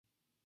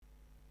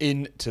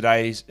In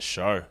today's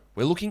show,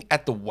 we're looking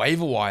at the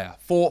waiver wire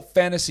for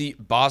fantasy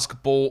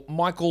basketball.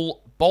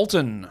 Michael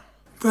Bolton.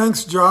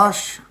 Thanks,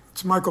 Josh.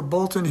 It's Michael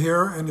Bolton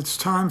here, and it's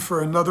time for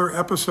another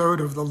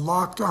episode of the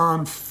Locked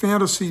On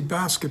Fantasy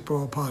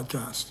Basketball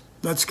Podcast.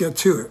 Let's get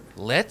to it.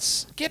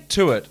 Let's get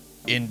to it,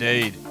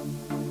 indeed.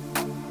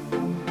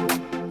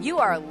 You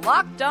are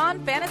Locked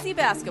On Fantasy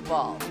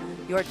Basketball,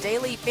 your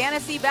daily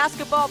fantasy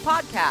basketball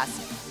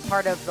podcast,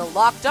 part of the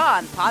Locked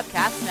On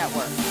Podcast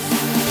Network.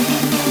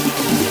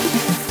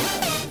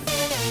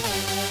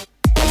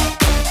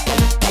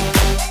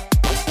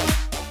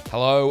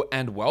 Hello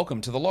and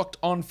welcome to the Locked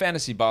On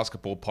Fantasy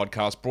Basketball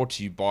Podcast, brought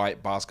to you by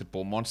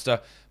Basketball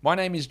Monster. My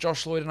name is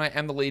Josh Lloyd and I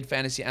am the lead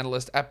fantasy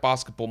analyst at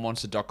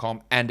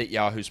basketballmonster.com and at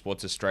Yahoo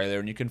Sports Australia.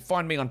 And you can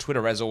find me on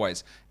Twitter as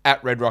always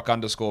at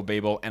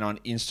redrock_bball and on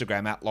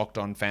Instagram at Locked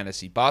On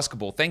Fantasy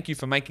Basketball. Thank you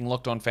for making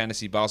Locked On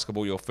Fantasy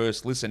Basketball your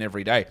first listen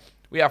every day.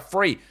 We are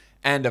free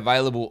and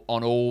available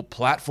on all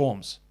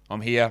platforms.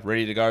 I'm here,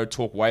 ready to go,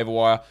 talk waiver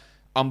wire.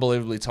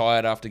 Unbelievably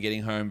tired after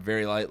getting home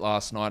very late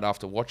last night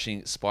after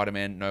watching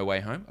Spider-Man No Way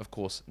Home. Of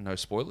course, no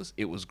spoilers.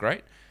 It was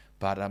great,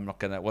 but I'm not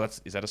going to... Well,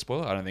 is that a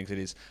spoiler? I don't think it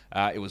is.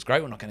 It was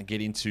great. We're not going to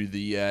get into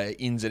the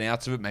ins and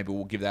outs of it. Maybe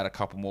we'll give that a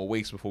couple more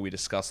weeks before we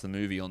discuss the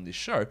movie on this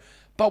show.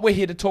 But we're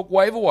here to talk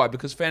waiver wire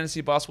because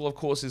fantasy basketball, of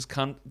course, is...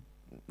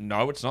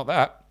 No, it's not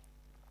that.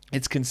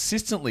 It's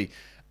consistently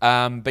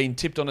been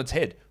tipped on its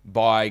head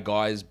by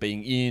guys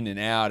being in and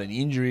out and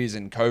injuries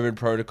and COVID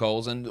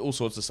protocols and all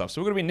sorts of stuff.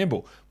 So we're going to be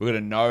nimble. We're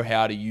going to know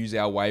how to use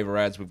our waiver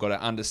ads. We've got to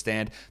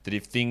understand that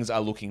if things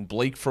are looking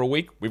bleak for a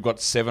week, we've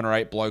got 7 or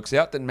 8 blokes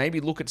out, then maybe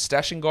look at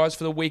stashing guys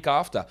for the week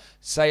after.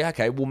 Say,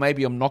 okay, well,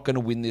 maybe I'm not going to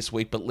win this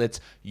week, but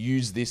let's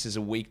use this as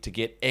a week to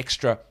get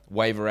extra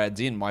waiver ads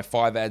in. My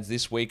 5 ads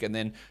this week, and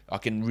then I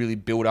can really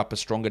build up a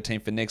stronger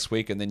team for next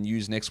week and then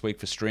use next week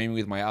for streaming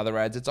with my other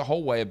ads. It's a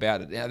whole way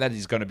about it. Now, that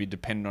is going to be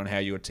dependent on how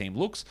your team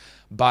looks,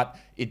 but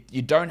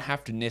you don't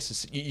have to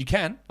necessarily... You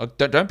can. Like,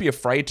 don't be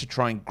afraid to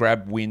try and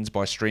grab wins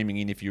by streaming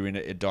in if you're in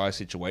a dire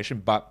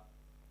situation, but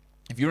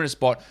if you're in a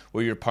spot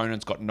where your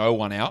opponent's got no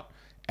one out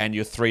and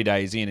you're 3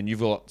 days in and you've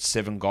got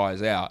 7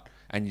 guys out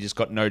and you just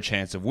got no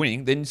chance of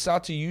winning, then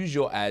start to use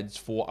your ads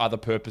for other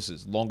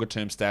purposes,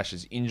 longer-term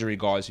stashes, injury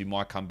guys who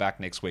might come back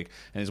next week.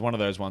 And it's one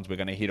of those ones we're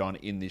going to hit on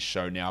in this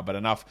show now. But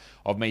enough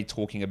of me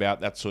talking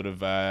about that sort of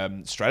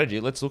strategy.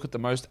 Let's look at the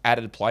most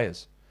added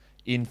players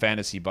in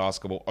fantasy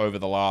basketball over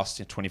the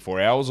last 24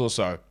 hours or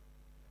so.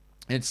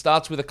 And it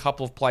starts with a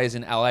couple of players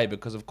in LA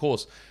because, of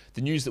course,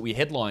 the news that we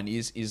headline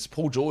is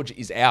Paul George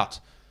is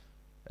out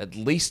at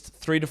least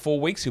 3 to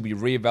 4 weeks. He'll be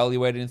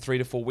reevaluated in 3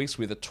 to 4 weeks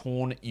with a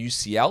torn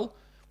UCL.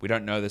 We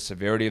don't know the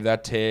severity of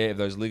that tear, of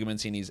those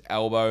ligaments in his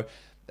elbow.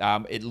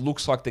 It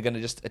looks like they're going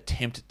to just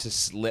attempt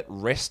to let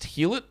rest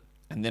heal it,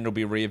 and then it'll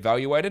be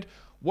reevaluated.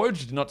 Woj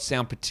did not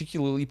sound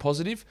particularly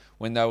positive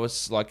when they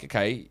was like,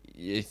 okay,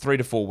 3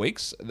 to 4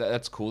 weeks,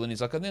 that's cool. And he's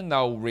like, and then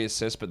they'll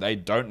reassess, but they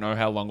don't know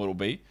how long it'll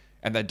be,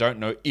 and they don't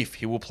know if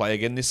he will play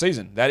again this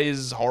season. That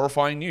is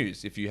horrifying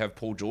news if you have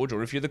Paul George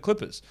or if you're the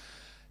Clippers.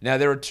 Now,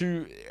 there are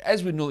two,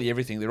 as with nearly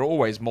everything, there are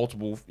always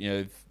multiple,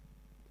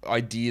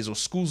 ideas or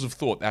schools of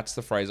thought. That's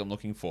the phrase I'm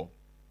looking for.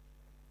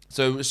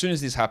 So as soon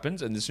as this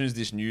happens, and as soon as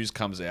this news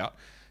comes out,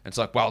 it's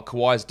like, well,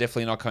 Kawhi's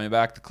definitely not coming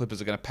back. The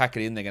Clippers are going to pack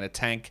it in. They're going to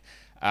tank.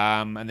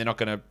 And they're not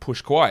going to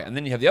push Kawhi. And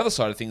then you have the other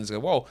side of things. Go,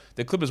 well,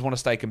 the Clippers want to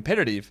stay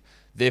competitive,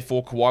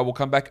 therefore Kawhi will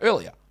come back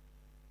earlier.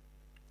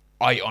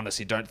 I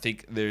honestly don't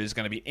think there is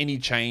going to be any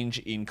change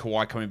in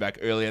Kawhi coming back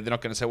earlier. They're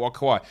not going to say, well,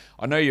 Kawhi,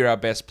 I know you're our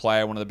best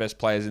player, one of the best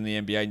players in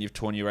the NBA, and you've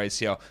torn your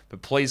ACL,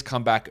 but please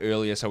come back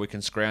earlier so we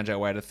can scrounge our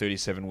way to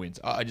 37 wins.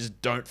 I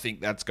just don't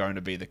think that's going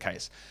to be the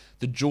case.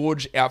 The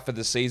George out for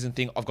the season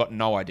thing, I've got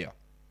no idea.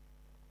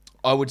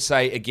 I would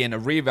say, again, a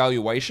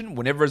reevaluation,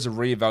 whenever there's a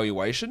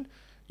reevaluation,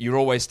 you're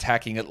always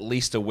tacking at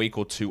least a week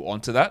or 2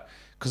 onto that,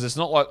 because it's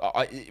not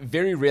like,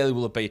 very rarely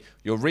will it be,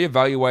 you're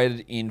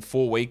reevaluated in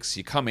 4 weeks,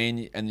 you come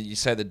in and you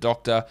say to the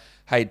doctor,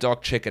 hey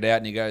doc, check it out,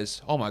 and he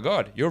goes, oh my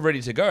God, you're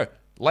ready to go.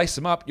 Lace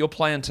them up, you're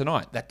playing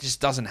tonight. That just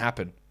doesn't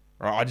happen.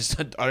 Right?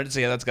 I don't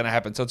see how that's going to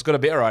happen. So it's got to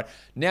be, all right,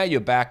 now you're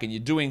back and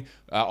you're doing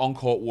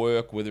on-court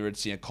work, whether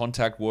it's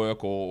contact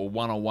work or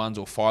one-on-ones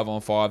or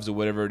 5-on-5s or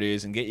whatever it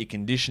is, and get your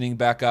conditioning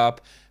back up,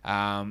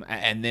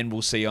 and then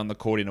we'll see you on the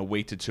court in a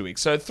week to 2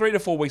 weeks. So 3 to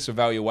 4 weeks of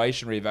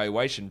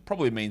reevaluation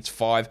probably means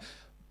 5,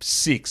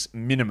 6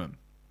 minimum.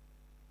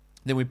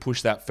 Then we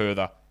push that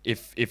further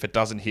if it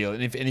doesn't heal.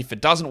 And if it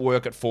doesn't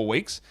work at 4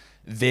 weeks,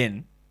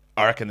 then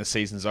I reckon the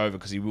season's over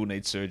because he will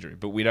need surgery.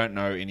 But we don't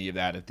know any of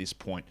that at this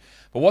point.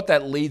 But what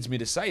that leads me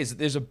to say is that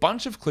there's a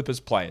bunch of Clippers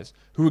players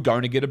who are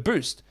going to get a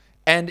boost.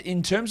 And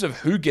in terms of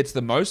who gets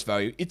the most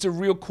value, it's a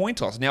real coin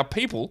toss. Now,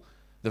 people,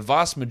 the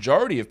vast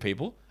majority of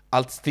people,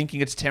 are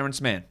thinking it's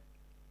Terrence Mann.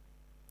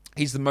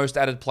 He's the most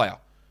added player.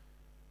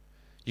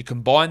 You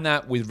combine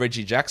that with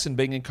Reggie Jackson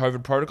being in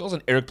COVID protocols,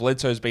 and Eric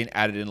Bledsoe's been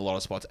added in a lot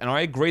of spots. And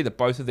I agree that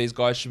both of these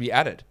guys should be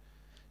added.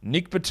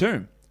 Nick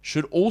Batum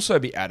should also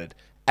be added,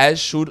 as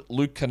should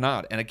Luke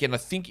Kennard. And again, I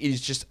think it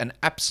is just an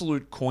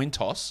absolute coin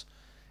toss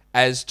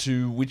as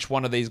to which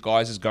one of these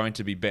guys is going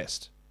to be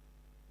best.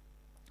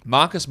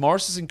 Marcus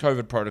Morris is in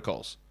COVID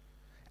protocols.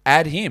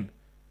 Add him,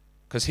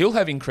 because he'll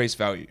have increased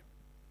value.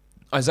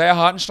 Isaiah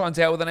Hartenstein's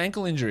out with an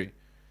ankle injury.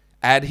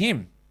 Add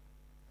him.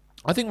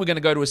 I think we're going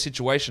to go to a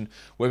situation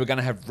where we're going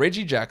to have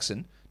Reggie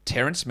Jackson,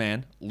 Terrence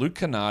Mann, Luke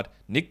Kennard,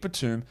 Nick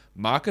Batum,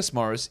 Marcus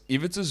Morris,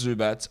 Ivica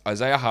Zubac,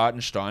 Isaiah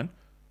Hartenstein,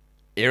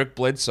 Eric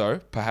Bledsoe,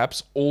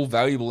 perhaps, all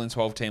valuable in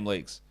 12-team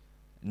leagues.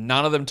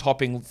 None of them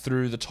topping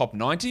through the top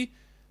 90,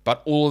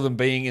 but all of them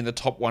being in the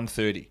top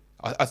 130.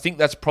 I think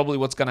that's probably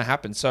what's going to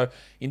happen. So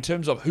in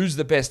terms of who's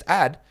the best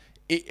add,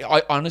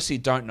 I honestly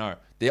don't know.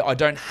 I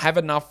don't have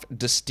enough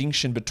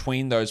distinction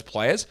between those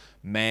players,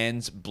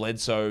 Manns,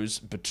 Bledsoes,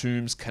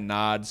 Batums,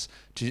 Kennards,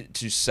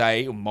 to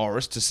say, or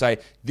Morris, to say,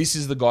 this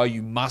is the guy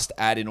you must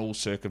add in all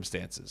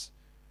circumstances.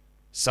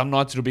 Some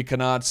nights it'll be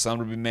Kennard, some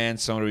it'll be Mann,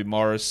 some it'll be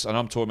Morris. And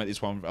I'm talking about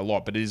this one a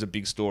lot, but it is a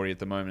big story at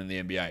the moment in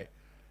the NBA.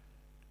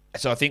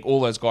 So I think all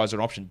those guys are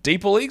an option.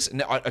 Deeper leagues,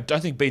 I don't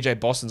think BJ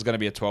Boston's going to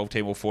be a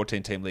 12-team or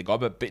 14-team league guy,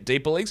 but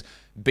deeper leagues,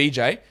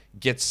 BJ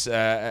gets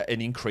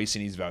an increase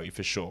in his value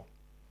for sure.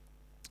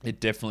 It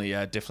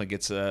definitely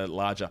gets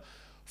larger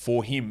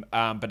for him,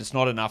 but it's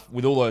not enough.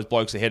 With all those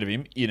blokes ahead of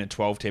him in a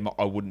 12-team,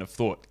 I wouldn't have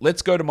thought.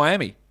 Let's go to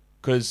Miami,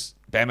 because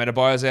Bam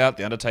Adebayo's out,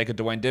 The Undertaker,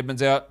 Dwayne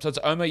Dedmon's out, so it's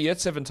Omer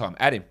Yurtseven time.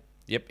 Add him.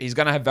 Yep, he's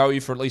going to have value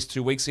for at least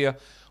 2 weeks here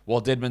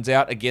while Dedmon's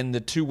out. Again,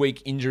 the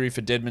 2-week injury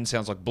for Dedmon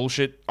sounds like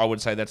bullshit. I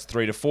would say that's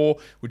 3 to 4,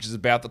 which is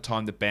about the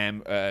time that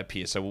Bam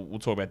appears. So we'll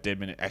talk about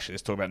Dedmon. Actually,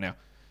 let's talk about it now.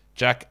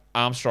 Jack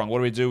Armstrong, what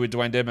do we do with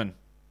Dwayne Dedmon?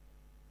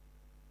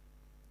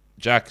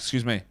 Jack,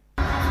 excuse me.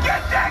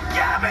 Get that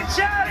garbage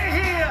out of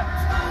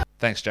here!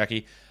 Thanks,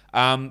 Jackie.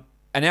 And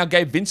now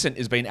Gabe Vincent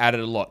is being added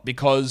a lot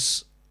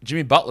because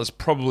Jimmy Butler's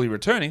probably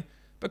returning,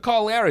 but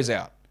Kyle Lowry's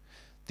out.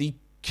 The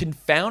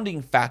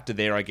confounding factor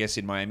there, I guess,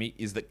 in Miami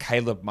is that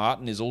Caleb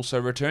Martin is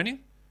also returning.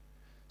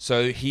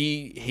 So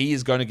he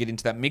is going to get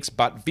into that mix,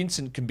 but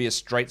Vincent can be a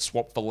straight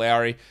swap for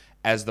Lowry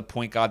as the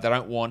point guard. They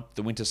don't want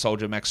the Winter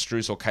Soldier Max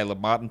Strus or Caleb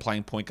Martin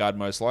playing point guard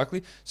most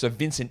likely. So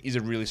Vincent is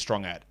a really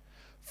strong add.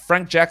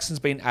 Frank Jackson's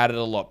been added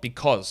a lot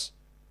because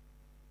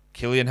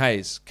Killian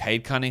Hayes,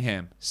 Cade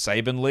Cunningham,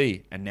 Saban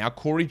Lee, and now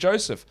Corey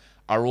Joseph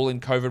are all in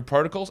COVID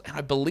protocols. And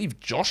I believe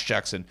Josh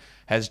Jackson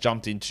has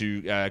jumped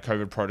into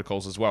COVID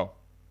protocols as well.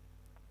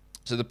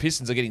 So the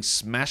Pistons are getting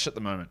smashed at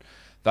the moment.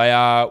 They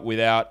are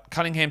without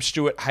Cunningham,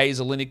 Stewart,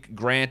 Hayes, Olynyk,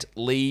 Grant,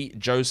 Lee,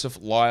 Joseph,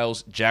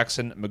 Lyles,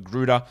 Jackson,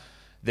 Magruder.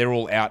 They're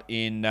all out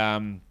in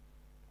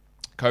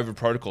COVID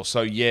protocol.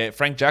 So yeah,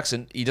 Frank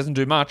Jackson, he doesn't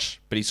do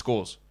much, but he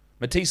scores.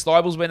 Matisse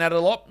Thybulle's been added a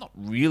lot. Not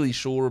really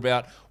sure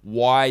about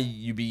why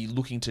you'd be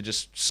looking to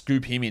just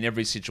scoop him in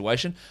every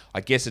situation. I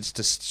guess it's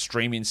to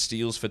stream in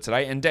steals for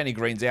today. And Danny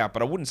Green's out,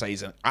 but I wouldn't say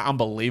he's an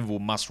unbelievable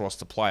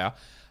must-roster player.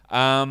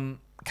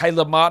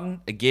 Caleb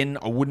Martin, again,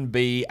 I wouldn't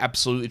be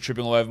absolutely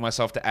tripping all over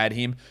myself to add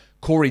him.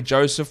 Corey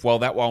Joseph, well,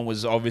 that one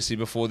was obviously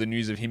before the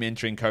news of him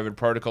entering COVID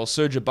protocol.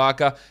 Serge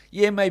Ibaka,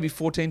 yeah, maybe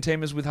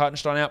 14-teamers with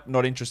Hartenstein out.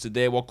 Not interested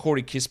there. While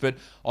Corey Kispert,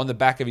 on the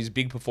back of his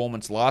big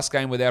performance last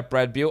game without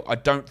Brad Beal, I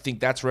don't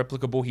think that's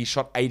replicable. He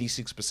shot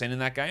 86% in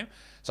that game.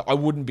 So I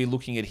wouldn't be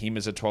looking at him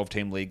as a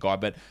 12-team league guy.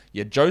 But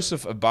yeah,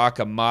 Joseph,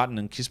 Ibaka, Martin,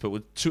 and Kispert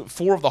were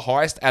 4 of the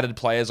highest added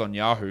players on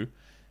Yahoo.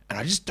 And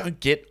I just don't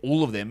get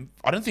all of them.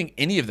 I don't think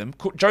any of them.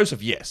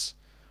 Joseph, yes.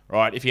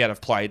 Right? If he had have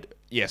played,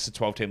 yes, a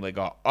 12-team league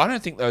guy. I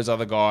don't think those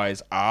other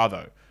guys are,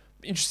 though.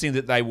 Interesting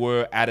that they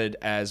were added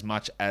as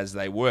much as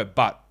they were.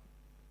 But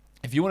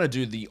if you want to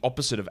do the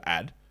opposite of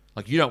add,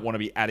 like you don't want to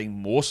be adding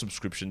more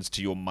subscriptions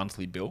to your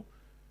monthly bill,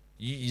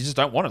 you just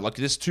don't want it. Like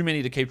there's too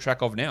many to keep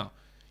track of now.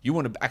 You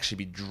want to actually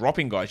be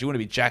dropping guys. You want to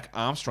be Jack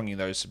Armstronging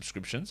those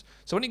subscriptions.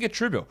 So when you get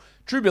Truebill,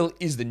 Truebill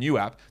is the new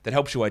app that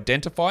helps you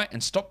identify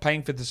and stop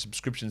paying for the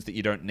subscriptions that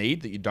you don't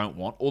need, that you don't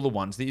want, or the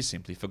ones that you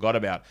simply forgot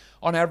about.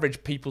 On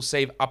average, people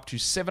save up to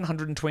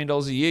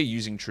 $720 a year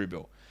using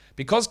Truebill.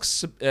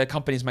 Because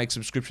companies make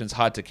subscriptions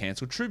hard to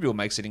cancel, Truebill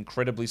makes it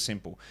incredibly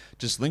simple.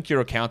 Just link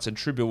your accounts and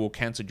Truebill will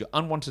cancel your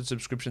unwanted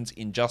subscriptions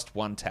in just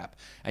one tap.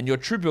 And your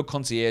Truebill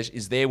concierge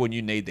is there when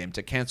you need them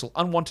to cancel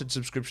unwanted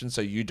subscriptions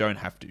so you don't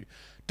have to.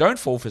 Don't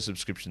fall for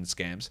subscription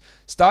scams.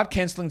 Start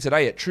cancelling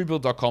today at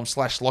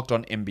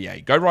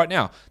truebill.com/lockedonnba. Go right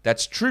now.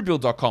 That's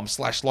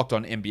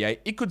truebill.com/lockedonnba.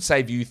 It could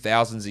save you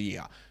thousands a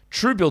year.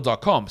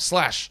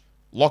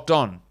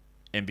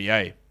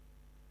 truebill.com/lockedonnba.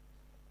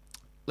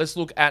 Let's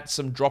look at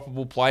some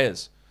droppable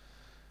players.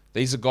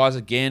 These are guys,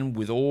 again,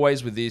 with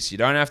this, you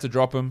don't have to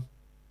drop them.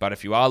 But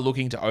if you are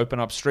looking to open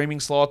up streaming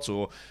slots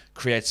or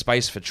create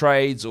space for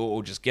trades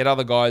or just get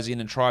other guys in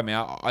and try them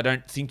out, I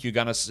don't think you're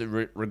going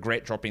to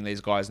regret dropping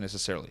these guys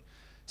necessarily.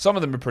 Some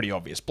of them are pretty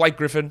obvious. Blake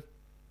Griffin,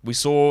 we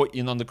saw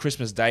on the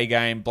Christmas Day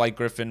game, Blake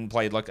Griffin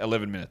played like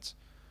 11 minutes.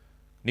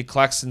 Nick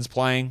Claxton's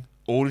playing.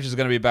 Aldridge is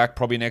going to be back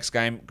probably next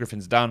game.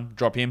 Griffin's done.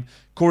 Drop him.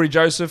 Corey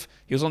Joseph,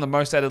 he was on the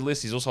most added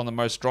list. He's also on the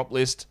most dropped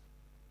list,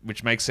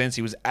 which makes sense.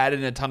 He was added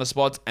in a ton of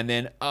spots and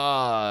then,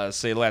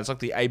 see you later. It's like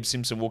the Abe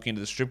Simpson walking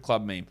into the strip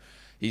club meme.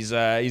 He's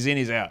in,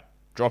 he's out.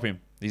 Drop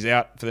him. He's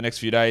out for the next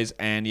few days.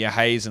 And yeah,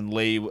 Hayes and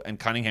Lee and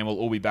Cunningham will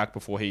all be back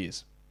before he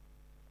is.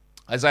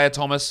 Isaiah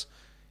Thomas,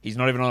 he's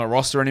not even on a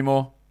roster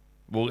anymore.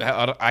 Well,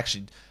 I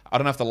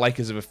don't know if the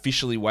Lakers have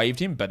officially waived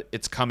him, but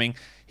it's coming.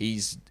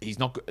 He's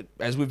not,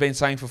 as we've been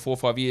saying for 4 or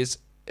 5 years,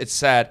 it's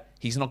sad.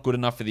 He's not good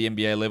enough for the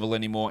NBA level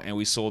anymore, and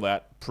we saw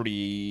that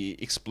pretty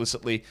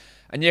explicitly.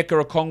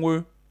 Onyeka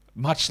Okongwu,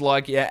 much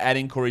like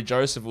adding Corey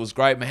Joseph, was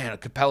great. Man,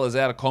 Capella's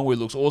out. Okongwu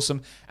looks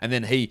awesome. And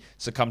then he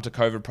succumbed to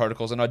COVID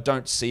protocols. And I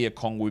don't see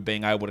Okongwu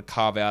being able to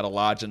carve out a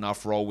large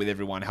enough role with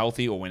everyone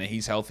healthy or when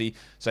he's healthy.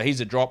 So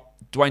he's a drop.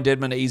 Dwayne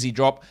Dedmon, easy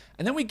drop.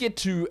 And then we get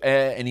to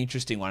an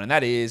interesting one, and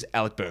that is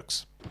Alec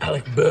Burks.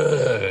 Alec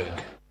Burke.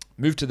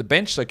 Moved to the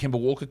bench so Kemba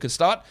Walker could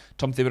start.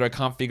 Tom Thibodeau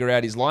can't figure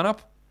out his lineup.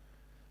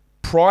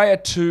 Prior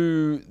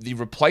to the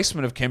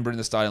replacement of Kemba in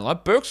the starting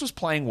lineup, Burks was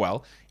playing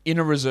well in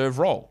a reserve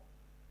role.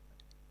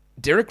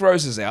 Derrick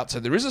Rose is out, so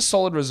there is a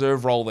solid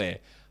reserve role there.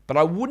 But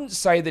I wouldn't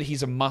say that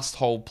he's a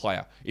must-hold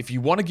player. If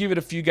you want to give it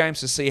a few games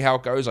to see how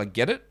it goes, I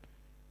get it.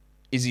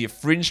 Is he a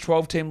fringe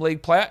 12-team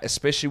league player,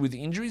 especially with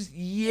the injuries?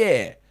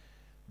 Yeah.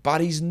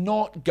 But he's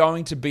not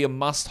going to be a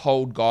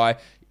must-hold guy,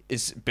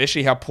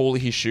 especially how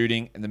poorly he's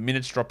shooting and the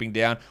minutes dropping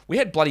down. We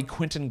had bloody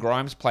Quentin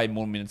Grimes play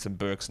more minutes than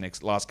Burks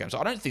last game. So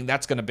I don't think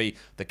that's going to be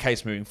the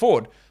case moving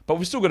forward. But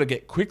we've still got to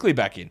get Quickly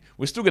back in.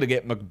 We're still got to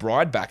get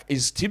McBride back.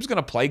 Is Tibbs going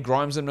to play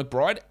Grimes and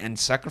McBride and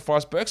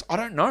sacrifice Burks? I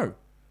don't know.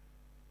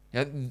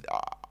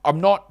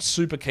 I'm not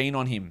super keen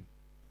on him.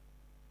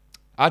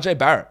 RJ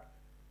Barrett.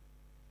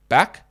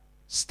 Back,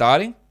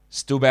 starting,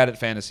 still bad at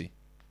fantasy.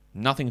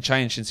 Nothing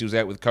changed since he was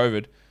out with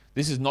COVID.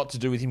 This is not to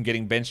do with him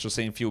getting benched or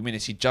seeing fewer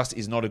minutes. He just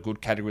is not a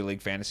good category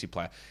league fantasy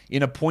player.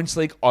 In a points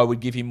league, I would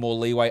give him more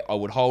leeway. I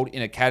would hold.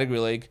 In a category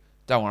league,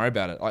 don't worry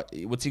about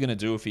it. What's he going to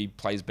do if he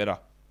plays better?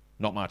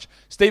 Not much.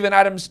 Steven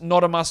Adams,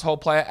 not a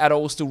must-hold player at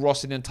all. Still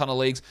rostered in a ton of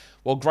leagues.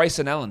 While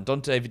Grayson Allen,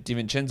 Dante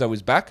DiVincenzo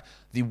is back.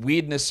 The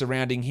weirdness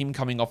surrounding him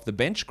coming off the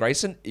bench,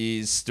 Grayson,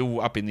 is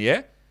still up in the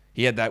air.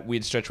 He had that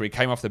weird stretch where he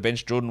came off the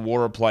bench. Jordan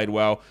Wara played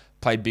well,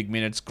 played big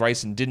minutes.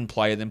 Grayson didn't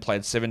play, then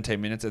played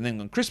 17 minutes. And then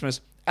on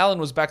Christmas, Allen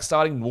was back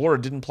starting.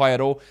 Wara didn't play at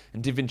all.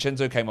 And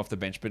DiVincenzo came off the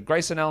bench. But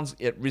Grayson Allen's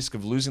at risk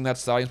of losing that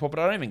starting spot.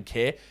 But I don't even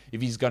care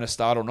if he's going to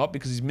start or not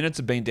because his minutes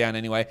have been down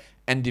anyway.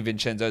 And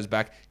DiVincenzo's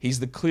back. He's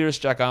the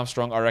clearest Jack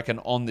Armstrong, I reckon,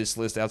 on this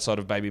list outside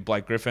of baby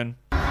Blake Griffin.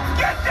 Get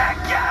that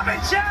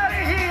garbage out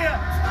of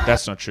here!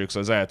 That's not true because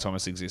Isaiah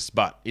Thomas exists.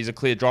 But he's a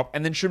clear drop.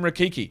 And then Shimra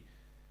Kiki.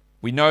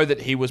 We know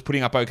that he was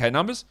putting up okay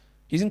numbers.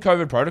 He's in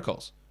COVID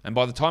protocols. And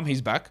by the time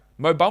he's back,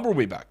 Mo Bamba will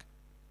be back.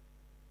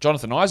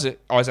 Jonathan Isaac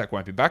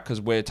won't be back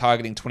because we're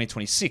targeting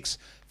 2026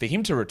 for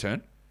him to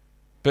return.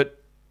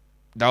 But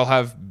they'll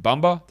have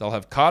Bamba, they'll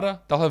have Carter,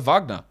 they'll have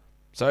Wagner.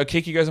 So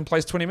Kiki goes and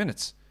plays 20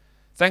 minutes.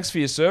 Thanks for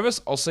your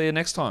service. I'll see you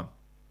next time.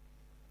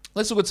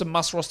 Let's look at some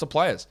must-roster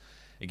players.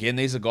 Again,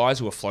 these are guys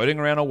who are floating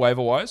around on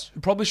waiver wires who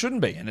probably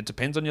shouldn't be. And it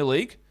depends on your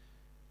league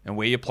and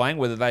where you're playing,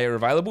 whether they are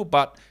available.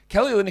 But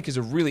Kelly Olynyk is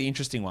a really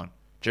interesting one.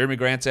 Jeremy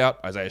Grant's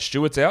out. Isaiah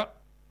Stewart's out.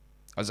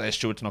 Isaiah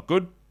Stewart's not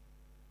good.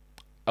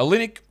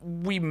 Olynyk,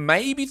 we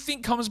maybe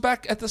think comes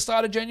back at the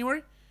start of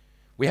January.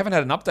 We haven't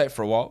had an update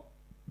for a while,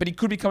 but he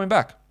could be coming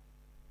back.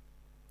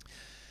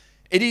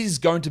 It is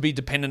going to be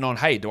dependent on,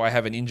 hey, do I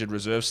have an injured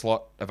reserve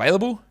slot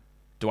available?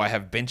 Do I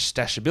have bench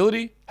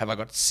stashability? Have I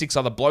got 6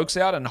 other blokes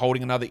out and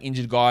holding another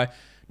injured guy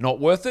not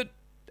worth it?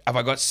 Have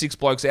I got 6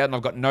 blokes out and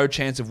I've got no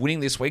chance of winning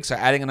this week, so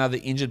adding another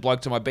injured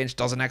bloke to my bench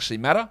doesn't actually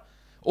matter?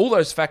 All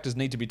those factors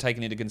need to be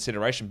taken into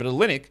consideration. But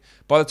Olynyk,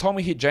 by the time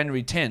we hit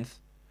January 10th,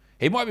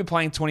 he might be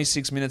playing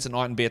 26 minutes a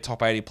night and be a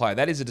top 80 player.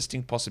 That is a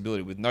distinct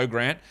possibility with no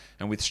Grant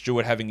and with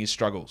Stewart having his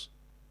struggles.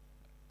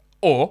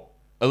 Or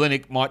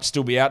Olynyk might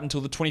still be out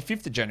until the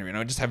 25th of January and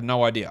I just have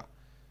no idea.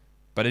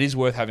 But it is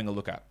worth having a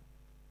look at.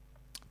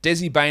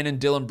 Desi Bane and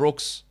Dylan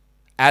Brooks,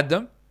 add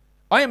them.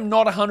 I am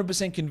not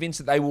 100% convinced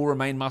that they will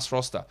remain must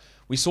roster.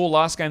 We saw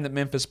last game that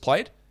Memphis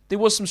played. There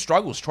was some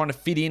struggles trying to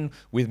fit in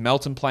with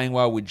Melton playing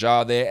well with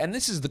Jar there. And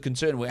this is the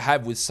concern we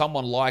have with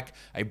someone like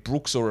a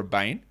Brooks or a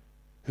Bane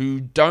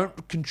who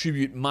don't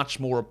contribute much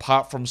more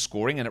apart from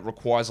scoring, and it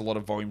requires a lot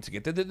of volume to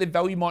get there. Their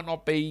value might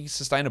not be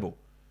sustainable.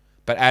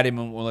 But add him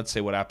and let's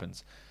see what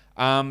happens.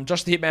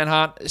 Josh the Hitman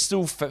Hart is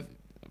still...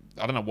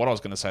 I don't know what I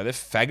was going to say. They're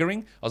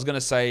faggering. I was going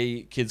to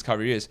say kids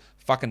cover ears.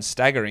 Fucking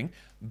staggering.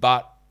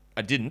 But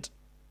I didn't.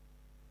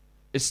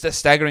 It's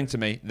staggering to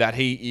me that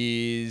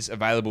he is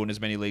available in as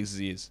many leagues as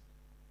he is.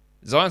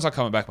 Zion's not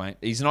coming back, mate.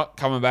 He's not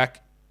coming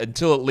back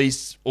until at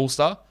least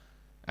All-Star.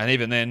 And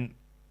even then,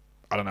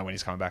 I don't know when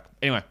he's coming back.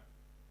 Anyway.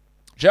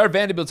 Jared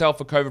Vanderbilt's out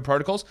for COVID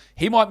protocols.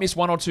 He might miss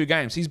 1 or 2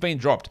 games. He's been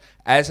dropped,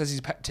 as has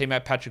his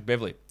teammate Patrick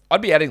Beverley.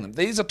 I'd be adding them.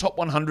 These are top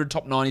 100,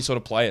 top 90 sort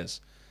of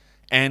players.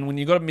 And when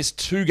you've got to miss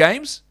 2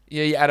 games,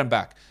 yeah, you add them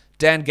back.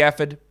 Dan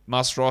Gafford,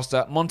 must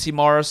roster. Monty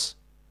Morris,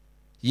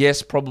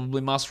 yes,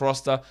 probably must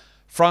roster.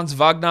 Franz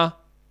Wagner,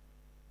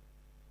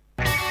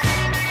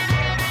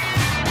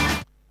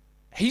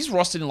 He's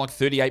rostered in like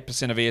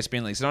 38% of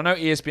ESPN leagues. And I know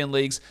ESPN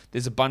leagues,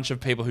 there's a bunch of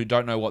people who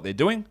don't know what they're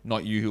doing.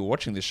 Not you who are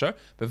watching this show.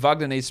 But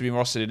Wagner needs to be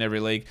rostered in every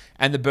league.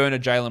 And the burner,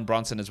 Jalen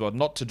Brunson as well.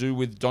 Not to do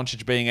with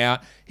Doncic being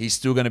out. He's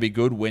still going to be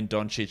good when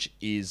Doncic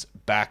is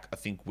back. I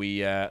think we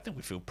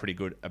feel pretty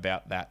good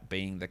about that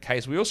being the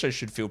case. We also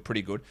should feel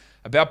pretty good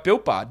about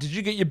Built Bar. Did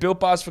you get your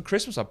Built Bars for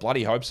Christmas? I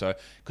bloody hope so.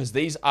 Because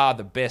these are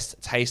the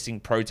best tasting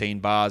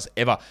protein bars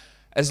ever.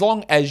 As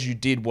long as you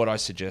did what I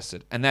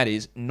suggested, and that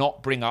is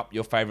not bring up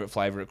your favorite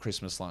flavor at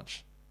Christmas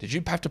lunch. Did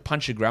you have to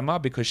punch your grandma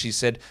because she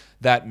said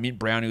that mint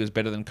brownie was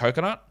better than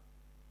coconut?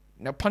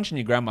 Now, punching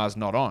your grandma's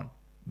not on.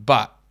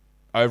 But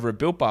over a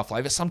Built Bar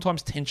flavor,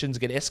 sometimes tensions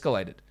get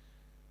escalated.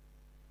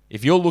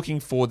 If you're looking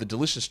for the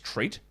delicious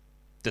treat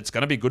that's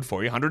going to be good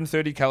for you,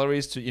 130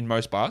 calories in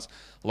most bars,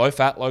 low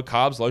fat, low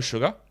carbs, low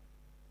sugar,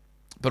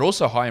 but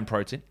also high in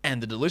protein,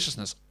 and the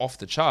deliciousness off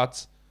the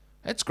charts,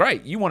 that's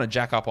great. You want to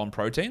jack up on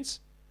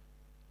proteins?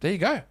 There you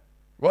go.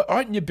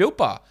 Right in your Built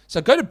Bar.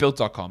 So go to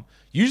Built.com.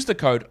 Use the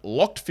code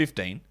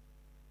LOCKED15.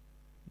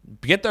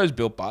 Get those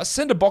Built Bars.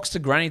 Send a box to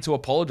Granny to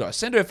apologize.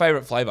 Send her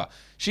favorite flavor.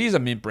 She's a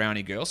mint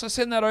brownie girl, so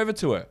send that over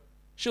to her.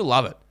 She'll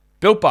love it.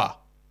 Built Bar.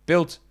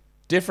 Built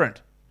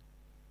different.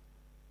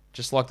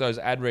 Just like those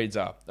ad reads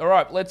are. All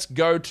right, let's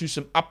go to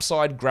some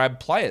upside grab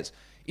players.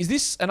 Is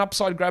this an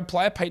upside grab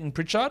player, Peyton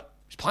Pritchard?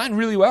 He's playing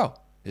really well.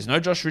 There's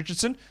no Josh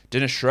Richardson.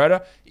 Dennis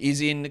Schroeder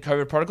is in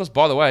COVID protocols.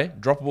 By the way,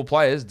 droppable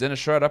players, Dennis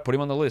Schroeder, put him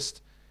on the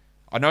list.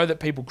 I know that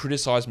people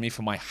criticize me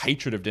for my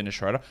hatred of Dennis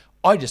Schroeder.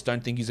 I just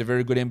don't think he's a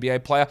very good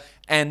NBA player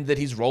and that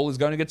his role is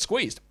going to get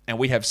squeezed. And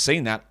we have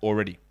seen that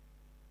already.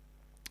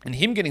 And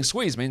him getting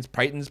squeezed means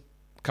Peyton's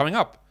coming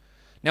up.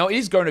 Now, it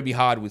is going to be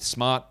hard with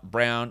Smart,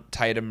 Brown,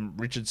 Tatum,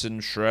 Richardson,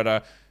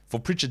 Schroeder for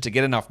Pritchard to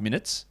get enough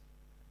minutes.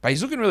 But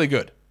he's looking really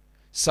good.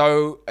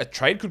 So a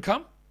trade could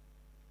come.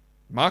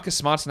 Marcus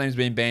Smart's name's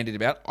been bandied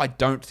about. I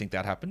don't think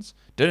that happens.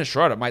 Dennis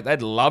Schroeder, mate,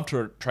 they'd love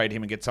to trade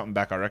him and get something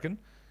back, I reckon.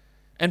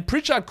 And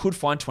Pritchard could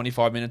find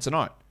 25 minutes a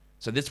night.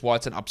 So that's why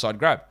it's an upside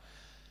grab.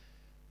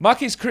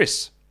 Marquise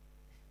Chris.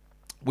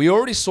 We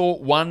already saw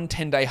one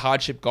 10-day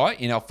hardship guy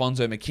in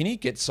Alfonso McKinney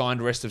get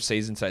signed rest of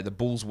season today. The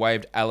Bulls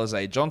waived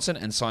Alize Johnson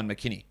and signed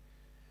McKinney.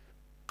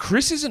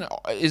 Chris is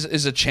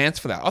a chance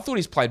for that. I thought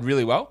he's played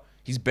really well.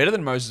 He's better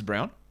than Moses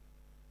Brown.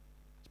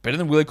 He's better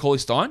than Willie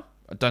Cauley-Stein.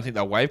 I don't think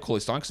they'll waive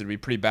Cauley-Stein because it'd be a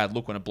pretty bad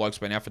look when a bloke's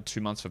been out for 2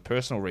 months for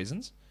personal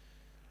reasons.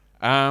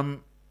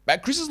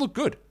 But Chris has looked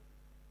good.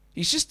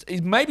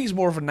 Maybe he's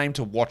more of a name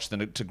to watch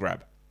than to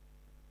grab.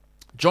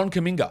 John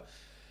Kuminga.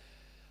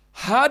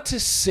 Hard to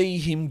see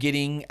him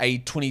getting a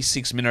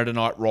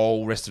 26-minute-a-night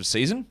role rest of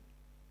season.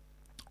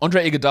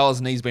 Andre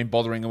Iguodala's knee's been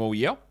bothering him all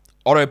year.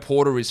 Otto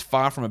Porter is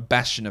far from a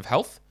bastion of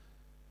health.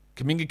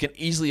 Kuminga can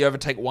easily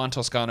overtake Juan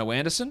Toscano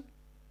Anderson.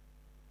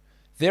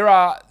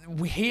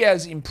 He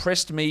has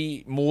impressed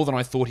me more than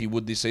I thought he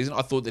would this season.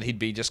 I thought that he'd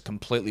be just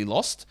completely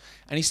lost,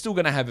 and he's still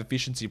going to have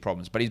efficiency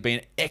problems, but he's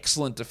been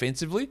excellent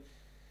defensively.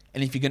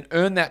 And if you can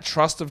earn that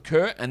trust of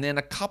Kerr and then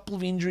a couple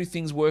of injury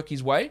things work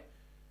his way,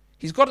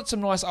 he's got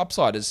some nice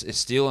upside as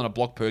steal and a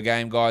block per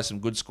game guy, some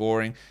good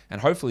scoring,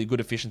 and hopefully good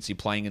efficiency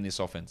playing in this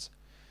offense.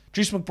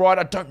 Deuce McBride,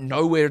 I don't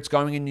know where it's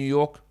going in New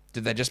York.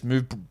 Did they just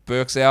move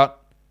Burks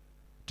out?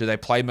 Do they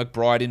play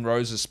McBride in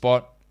Rose's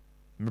spot?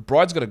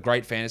 McBride's got a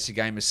great fantasy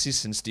game,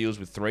 assists and steals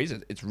with threes.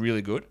 It's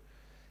really good.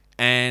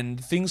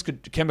 And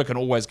Kemba can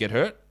always get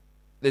hurt.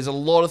 There's a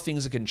lot of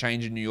things that can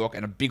change in New York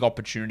and a big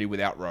opportunity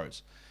without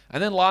Rose.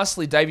 And then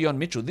lastly, Davion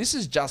Mitchell. This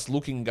is just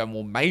looking and going,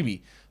 well,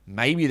 maybe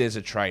there's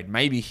a trade.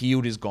 Maybe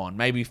Hield is gone.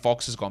 Maybe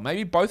Fox is gone.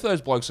 Maybe both of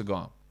those blokes are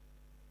gone.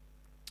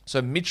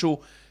 So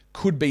Mitchell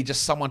could be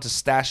just someone to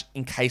stash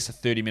in case a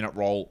 30-minute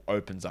role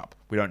opens up.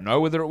 We don't know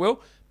whether it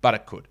will, but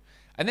it could.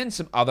 And then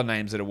some other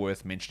names that are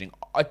worth mentioning.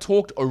 I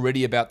talked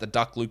already about the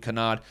Duck Luke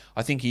Kennard.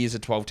 I think he is a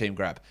 12-team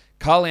grab.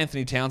 Karl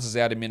Anthony Towns is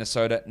out in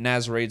Minnesota.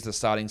 Naz Reid's the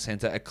starting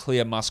center. A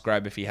clear must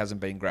grab if he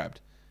hasn't been grabbed.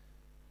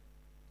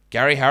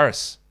 Gary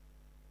Harris.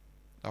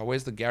 Oh,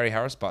 where's the Gary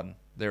Harris button?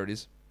 There it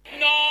is.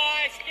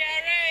 Nice,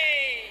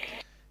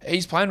 Gary!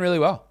 He's playing really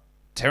well.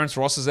 Terrence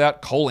Ross is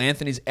out. Cole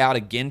Anthony's out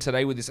again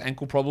today with this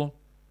ankle problem.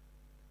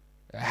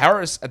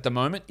 Harris, at the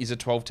moment, is a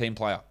 12-team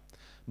player.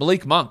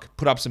 Malik Monk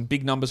put up some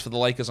big numbers for the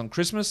Lakers on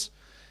Christmas.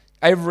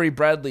 Avery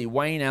Bradley,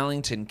 Wayne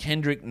Ellington,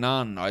 Kendrick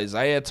Nunn,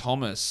 Isaiah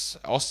Thomas,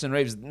 Austin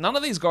Reeves. None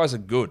of these guys are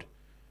good.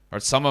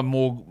 Right, some are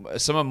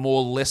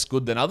more less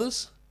good than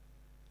others,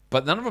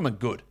 but none of them are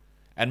good.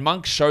 And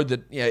Monk showed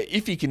that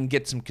if he can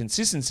get some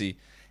consistency,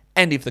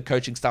 and if the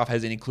coaching staff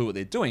has any clue what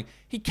they're doing,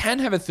 he can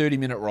have a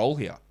 30-minute role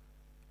here.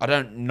 I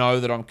don't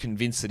know that I'm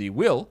convinced that he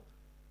will,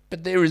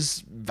 but there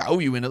is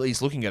value in at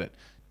least looking at it.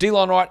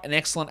 Delon Wright, an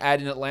excellent add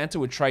in Atlanta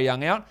with Trae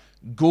Young out.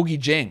 Gorgie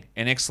Dieng,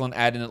 an excellent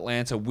add in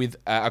Atlanta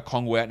with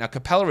Okongwu out. Now,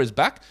 Capella is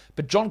back,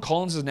 but John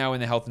Collins is now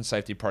in the health and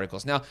safety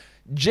protocols. Now,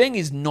 Dieng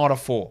is not a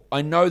 4.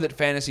 I know that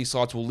fantasy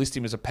sites will list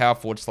him as a power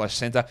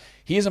forward/center.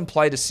 He hasn't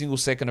played a single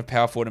second of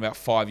power forward in about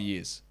 5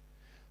 years.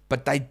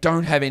 But they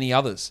don't have any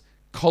others.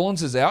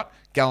 Collins is out.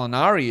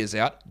 Gallinari is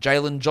out.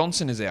 Jalen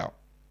Johnson is out.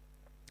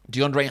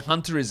 DeAndre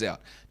Hunter is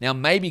out. Now,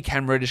 maybe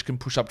Cam Reddish can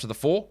push up to the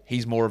 4.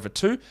 He's more of a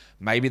 2.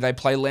 Maybe they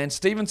play Lance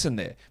Stevenson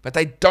there. But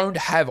they don't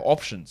have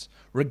options.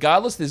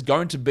 Regardless, there's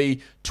going to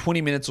be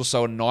 20 minutes or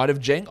so a night of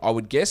Jeng, I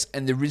would guess,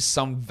 and there is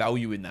some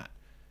value in that.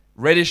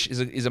 Reddish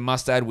is a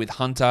must-add with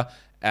Hunter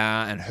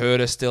and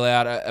Herder still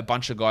out. A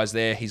bunch of guys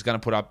there. He's going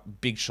to put up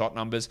big shot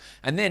numbers.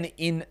 And then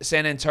in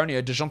San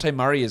Antonio, DeJounte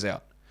Murray is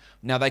out.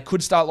 Now, they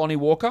could start Lonnie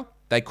Walker.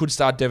 They could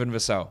start Devin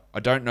Vassell. I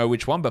don't know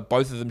which one, but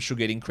both of them should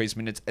get increased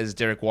minutes as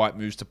Derek White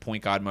moves to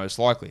point guard most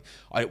likely.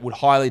 I would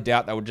highly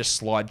doubt they would just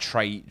slide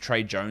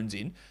Trey Jones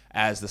in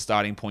as the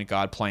starting point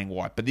guard playing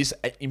White. But this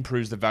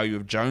improves the value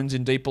of Jones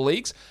in deeper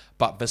leagues.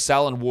 But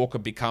Vassell and Walker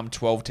become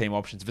 12-team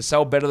options.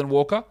 Vassell better than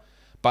Walker,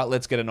 but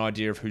let's get an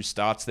idea of who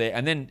starts there.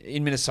 And then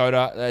in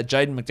Minnesota,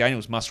 Jaden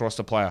McDaniels must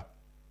roster player,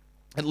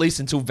 at least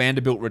until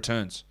Vanderbilt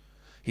returns.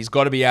 He's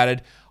got to be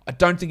added. I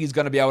don't think he's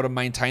going to be able to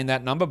maintain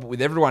that number, but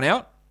with everyone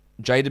out,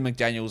 Jaden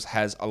McDaniels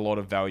has a lot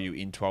of value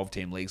in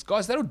 12-team leagues.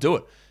 Guys, that'll do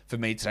it for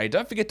me today.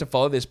 Don't forget to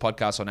follow this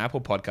podcast on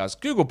Apple Podcasts,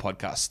 Google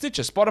Podcasts,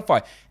 Stitcher,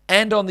 Spotify,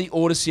 and on the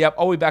Odyssey app.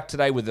 I'll be back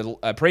today with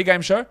a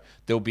pregame show.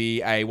 There'll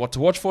be a What to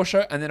Watch For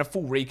show, and then a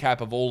full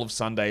recap of all of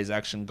Sunday's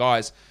action.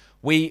 Guys,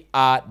 we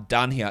are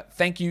done here.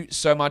 Thank you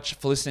so much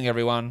for listening,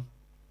 everyone.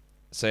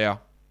 See ya.